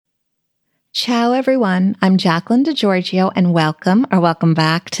Ciao, everyone. I'm Jacqueline DiGiorgio, and welcome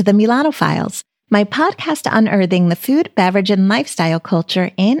back to the Milano Files, my podcast unearthing the food, beverage, and lifestyle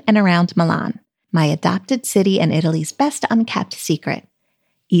culture in and around Milan, my adopted city and Italy's best unkept secret.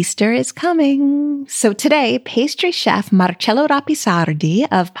 Easter is coming. So today, pastry chef Marcello Rapisardi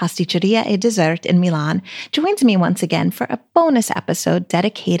of Pasticceria e Dessert in Milan joins me once again for a bonus episode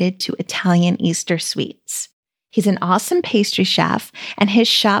dedicated to Italian Easter sweets. He's an awesome pastry chef, and his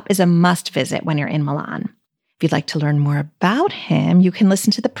shop is a must-visit when you're in Milan. If you'd like to learn more about him, you can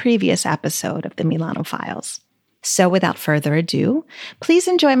listen to the previous episode of the Milano Files. So without further ado, please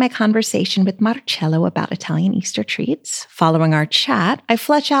enjoy my conversation with Marcello about Italian Easter treats. Following our chat, I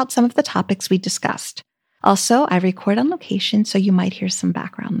flesh out some of the topics we discussed. Also, I record on location, so you might hear some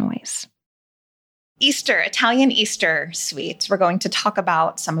background noise. Italian Easter sweets. We're going to talk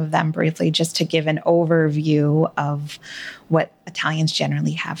about some of them briefly just to give an overview of what Italians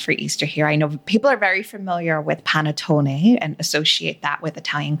generally have for Easter here. I know people are very familiar with panettone and associate that with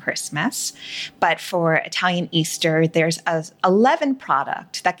Italian Christmas. But for Italian Easter, there's a leaven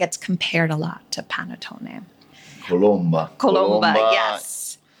product that gets compared a lot to panettone. Colomba,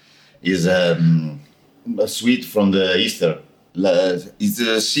 yes. Is a sweet from the Easter. It's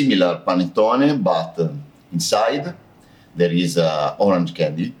a similar panettone, but inside there is orange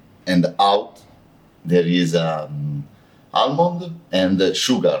candy, and out there is almond and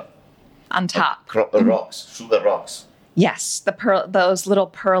sugar. On top. Sugar rocks. Yes, those little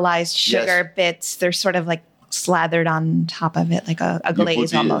pearlized sugar bits, they're sort of like slathered on top of it, like a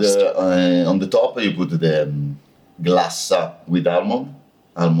glaze almost. On the top you put the glassa with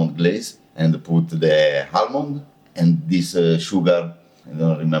almond glaze, and put the almond and this sugar, I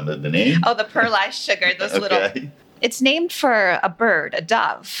don't remember the name. Oh, the pearlized sugar, those little... It's named for a bird, a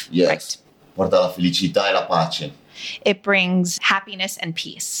dove. Yes. Right? Porta la felicità e la pace. It brings happiness and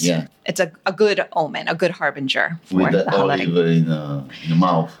peace. Yeah. It's a good omen, a good harbinger for with the holiday. Olive in the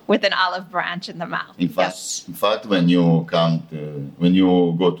mouth. With an olive branch in the mouth. In fact, when you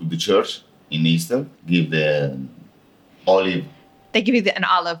go to the church in Easter, give the olive. They give you an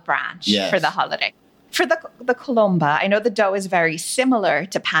olive branch for the holiday. For the colomba, I know the dough is very similar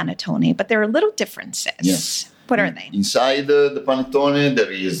to panettone, but there are little differences. Yes. What are they? Inside the panettone,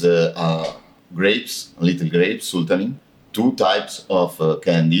 there is grapes, little grapes, sultani, 2 types of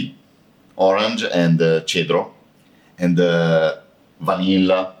candy, orange and cedro, and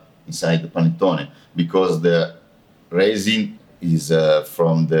vanilla inside the panettone, because the raisin is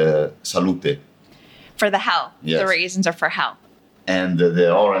from the salute. For the health. Yes. The raisins are for health. And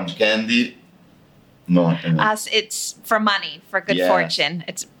the orange candy, no. It's for money, for good fortune.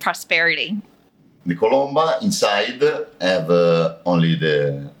 It's prosperity. The colomba inside have only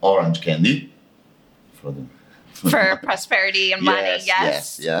the orange candy. For prosperity and money,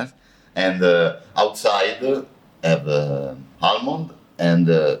 yes. And outside have almond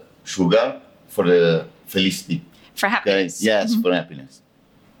and sugar for the felicity. For happiness. Okay? Yes, for happiness.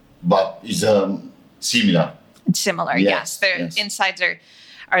 But it's similar. It's similar, yes. The insides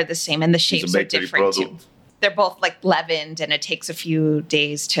are the same, and the shapes are different too. They're both like leavened, and it takes a few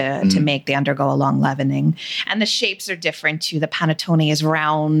days to make. They undergo a long leavening, and the shapes are different too. The panettone is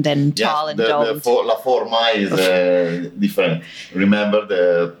round and tall and domed. La forma is different. Remember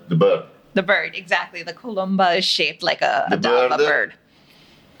the bird. The bird, exactly. The colomba is shaped like a bird.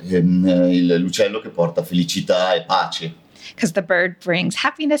 L'uccello che porta felicità e pace. Because the bird brings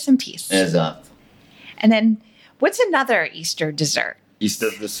happiness and peace. Esatto. And then, what's another Easter dessert?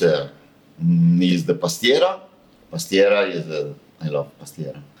 Easter dessert is the pastiera. Pastiera is, I love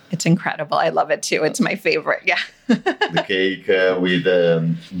pastiera. It's incredible. I love it too. It's my favorite. Yeah. The cake with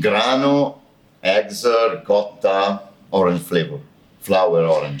grano, eggs, ricotta, orange flavor. Flower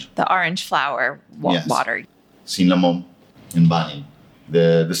orange. The orange flower water. Cinnamon and vanilla.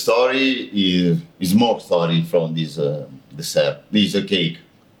 The story is more story from this dessert. This cake.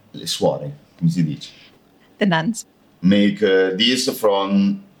 Le suore, come si dice? The nuns. Make this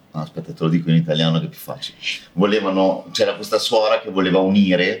from... aspetta, te lo dico in italiano che è più facile. C'era questa suora che voleva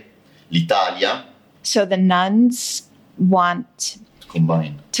unire l'Italia. So the nuns want... To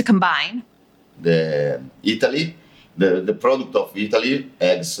combine. The Italy, the product of Italy,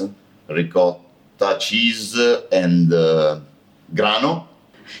 eggs, ricotta, cheese, and grano.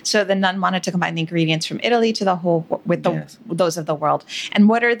 So the nun wanted to combine the ingredients from Italy to those of the world. And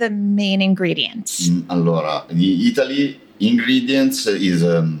what are the main ingredients? Allora, the Italy ingredients is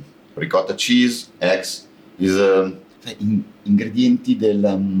ricotta cheese, eggs, is ingredienti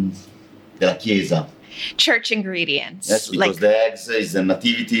della chiesa. Church ingredients. Yes, because the eggs is the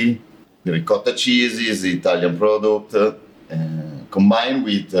nativity, the ricotta cheese is the Italian product, combined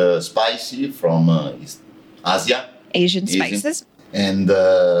with spicy from East Asia. Asian spices. And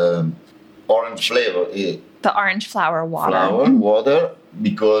orange flavor. The orange flower water. Water,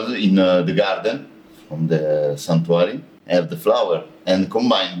 because in the garden from the sanctuary have the flower and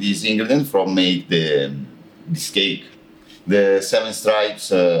combine these ingredients from make this cake. The 7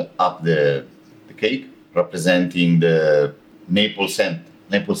 stripes up the cake, representing the Naples center,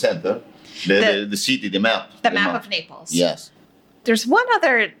 the city, the map. The map of Naples. Yes. There's one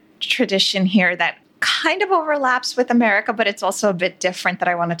other tradition here that kind of overlaps with America, but it's also a bit different that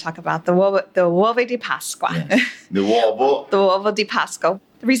I want to talk about. The uovo di Pasqua. Yes. The uovo di Pasqua.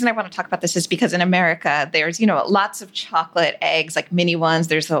 The reason I want to talk about this is because in America, there's, lots of chocolate eggs, like mini ones.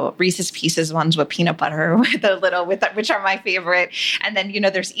 There's the Reese's Pieces ones with peanut butter, which are my favorite. And then,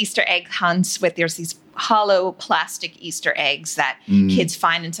 there's Easter egg hunts there's these hollow plastic Easter eggs that kids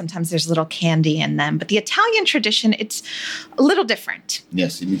find, and sometimes there's little candy in them. But the Italian tradition, it's a little different.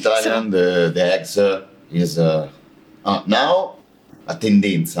 Yes, in Italian, the eggs is now a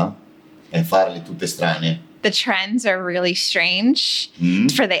tendenza è farle tutte strane. The trends are really strange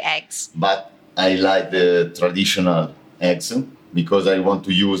for the eggs. But I like the traditional eggs because I want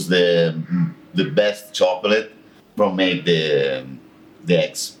to use the best chocolate from make the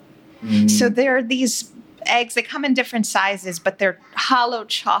eggs. So there are these eggs, they come in different sizes, but they're hollow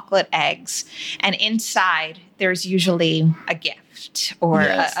chocolate eggs. And inside, there's usually a gift or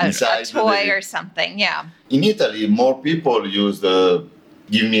a toy or something. Yeah. In Italy, more people use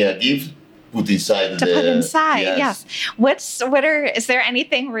give me a gift. Put inside. Put inside, yes. Is there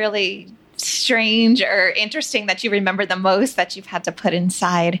anything really strange or interesting that you remember the most that you've had to put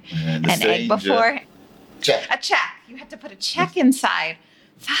inside an egg before? Check. A check. You had to put a check inside.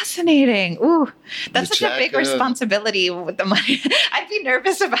 Fascinating. Ooh, that's such a big responsibility with the money. I'd be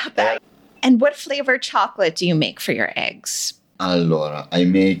nervous about that. And what flavor chocolate do you make for your eggs? Allora, I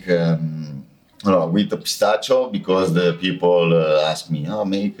make with the pistachio because the people ask me,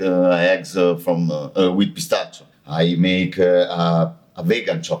 make eggs from with pistachio. I make a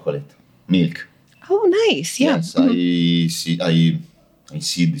vegan chocolate milk. Oh, nice! Yeah. Yes, I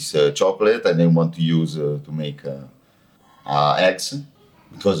see this chocolate and I want to use to make eggs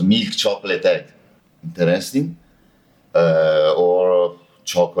because milk chocolate egg, interesting, or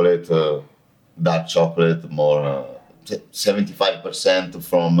chocolate, dark chocolate, more 75%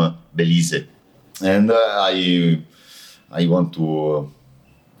 from Belize. And I want to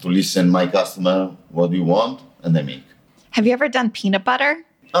listen my customer what we want, and I make. Have you ever done peanut butter?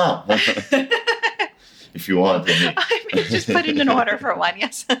 If you want. I mean, just put in an order for one,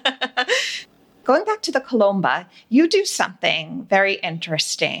 yes. Going back to the colomba, you do something very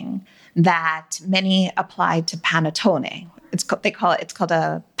interesting that many apply to panettone. It's called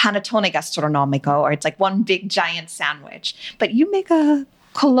a panettone gastronomico, or it's like one big giant sandwich. But you make a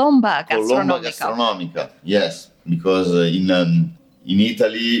colomba gastronomica. Yes, because in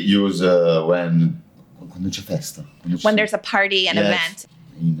Italy use quando c'è festa. When there's a party, an event.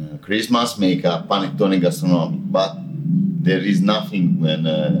 In Christmas make a panettone gastronomico, but there is nothing when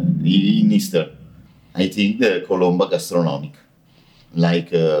in Easter. I think the colomba gastronomic,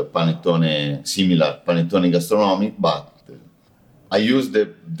 like panettone, similar panettone gastronomic, but I use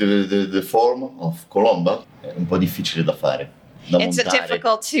the form of colomba. È un po' difficile da fare. It's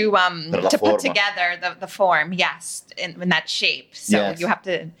difficult to put together the form, yes, in that shape. So you have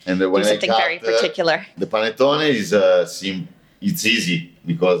to do something very particular. The panettone is it's easy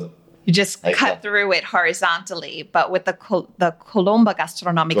because you just cut through it horizontally, but with the colomba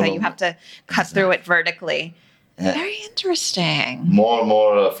gastronomica, you have to cut through it vertically. Very interesting.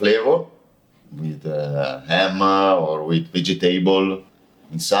 More flavor with ham or with vegetable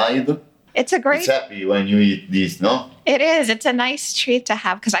inside. It's happy when you eat this, no? It is. It's a nice treat to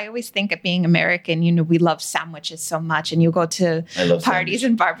have because I always think of being American, we love sandwiches so much. And you go to parties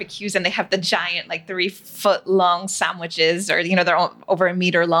and barbecues and they have the giant, 3-foot long sandwiches, or, they're over a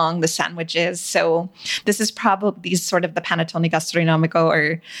meter long, the sandwiches. So this is probably these sort of the panettone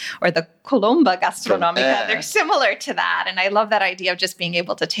gastronomico or the colomba gastronomica. They're similar to that. And I love that idea of just being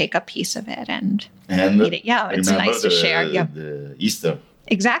able to take a piece of it and eat it. Yeah, it's nice to share. Yeah. The Easter.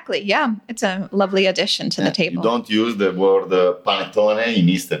 Exactly. Yeah. It's a lovely addition to the table. You don't use the word panettone in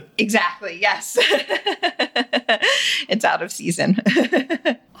Easter. Exactly. Yes. It's out of season.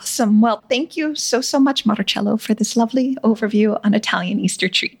 Awesome. Well, thank you so much, Marcello, for this lovely overview on Italian Easter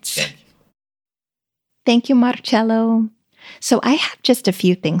treats. Thank you, Marcello. So I have just a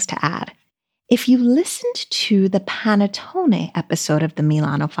few things to add. If you listened to the Panettone episode of the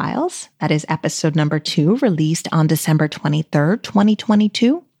Milano Files, that is episode number 2, released on December 23rd,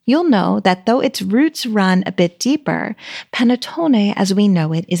 2022, you'll know that though its roots run a bit deeper, panettone as we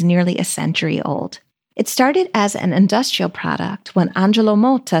know it is nearly a century old. It started as an industrial product when Angelo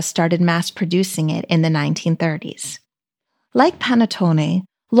Motta started mass producing it in the 1930s. Like panettone,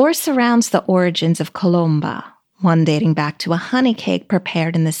 lore surrounds the origins of colomba, one dating back to a honey cake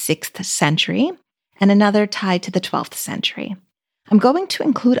prepared in the 6th century, and another tied to the 12th century. I'm going to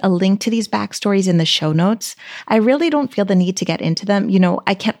include a link to these backstories in the show notes. I really don't feel the need to get into them.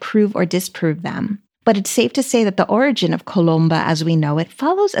 I can't prove or disprove them. But it's safe to say that the origin of colomba as we know it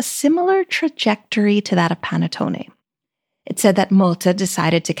follows a similar trajectory to that of panettone. It's said that Motta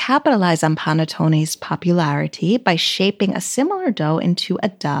decided to capitalize on panettone's popularity by shaping a similar dough into a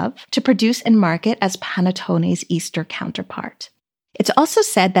dove to produce and market as panettone's Easter counterpart. It's also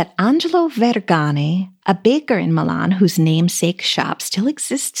said that Angelo Vergani, a baker in Milan whose namesake shop still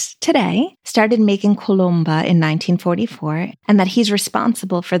exists today, started making colomba in 1944, and that he's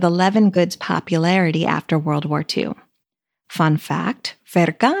responsible for the leaven goods' popularity after World War II. Fun fact,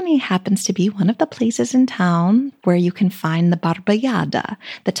 Vergani happens to be one of the places in town where you can find the barbaiada,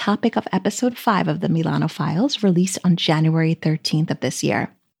 the topic of episode 5 of the Milano Files, released on January 13th of this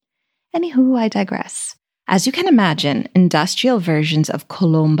year. Anywho, I digress. As you can imagine, industrial versions of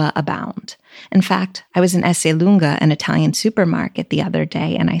colomba abound. In fact, I was in Esselunga, an Italian supermarket, the other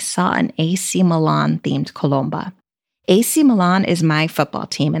day, and I saw an AC Milan-themed colomba. AC Milan is my football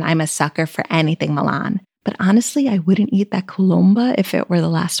team, and I'm a sucker for anything Milan. But honestly, I wouldn't eat that colomba if it were the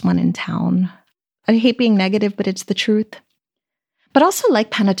last one in town. I hate being negative, but it's the truth. But also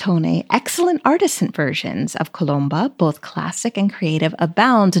like panettone, excellent artisan versions of colomba, both classic and creative,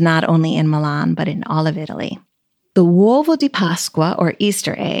 abound not only in Milan, but in all of Italy. The uovo di Pasqua, or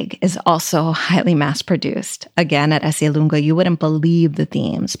Easter egg, is also highly mass-produced. Again, at Esselunga, you wouldn't believe the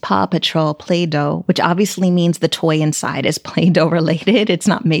themes. Paw Patrol, Play-Doh, which obviously means the toy inside is Play-Doh related. It's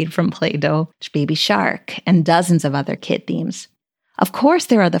not made from Play-Doh. Baby Shark, and dozens of other kid themes. Of course,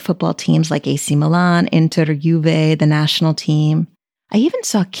 there are the football teams like AC Milan, Inter, Juve, the national team. I even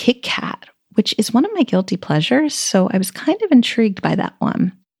saw Kit Kat, which is one of my guilty pleasures, so I was kind of intrigued by that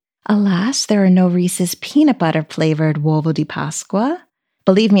one. Alas, there are no Reese's peanut butter flavored uovo di Pasqua.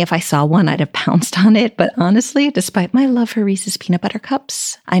 Believe me, if I saw one, I'd have pounced on it, but honestly, despite my love for Reese's peanut butter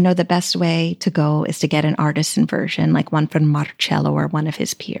cups, I know the best way to go is to get an artisan version, like one from Marcello or one of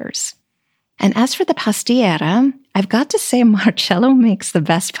his peers. And as for the pastiera, I've got to say Marcello makes the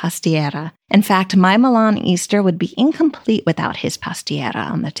best pastiera. In fact, my Milan Easter would be incomplete without his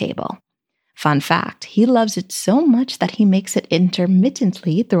pastiera on the table. Fun fact, he loves it so much that he makes it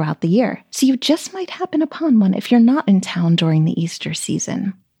intermittently throughout the year, so you just might happen upon one if you're not in town during the Easter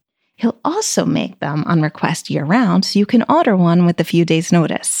season. He'll also make them on request year-round, so you can order one with a few days'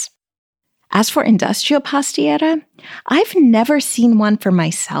 notice. As for industrial pastiera, I've never seen one for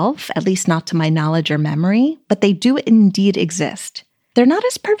myself, at least not to my knowledge or memory, but they do indeed exist. They're not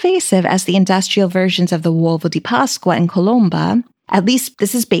as pervasive as the industrial versions of the uovo di Pasqua and colomba. At least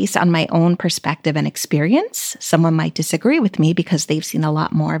this is based on my own perspective and experience. Someone might disagree with me because they've seen a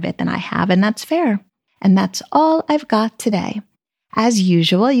lot more of it than I have, and that's fair. And that's all I've got today. As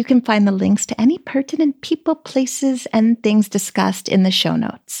usual, you can find the links to any pertinent people, places, and things discussed in the show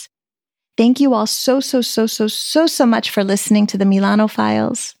notes. Thank you all so much for listening to the Milano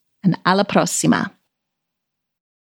Files, and alla prossima.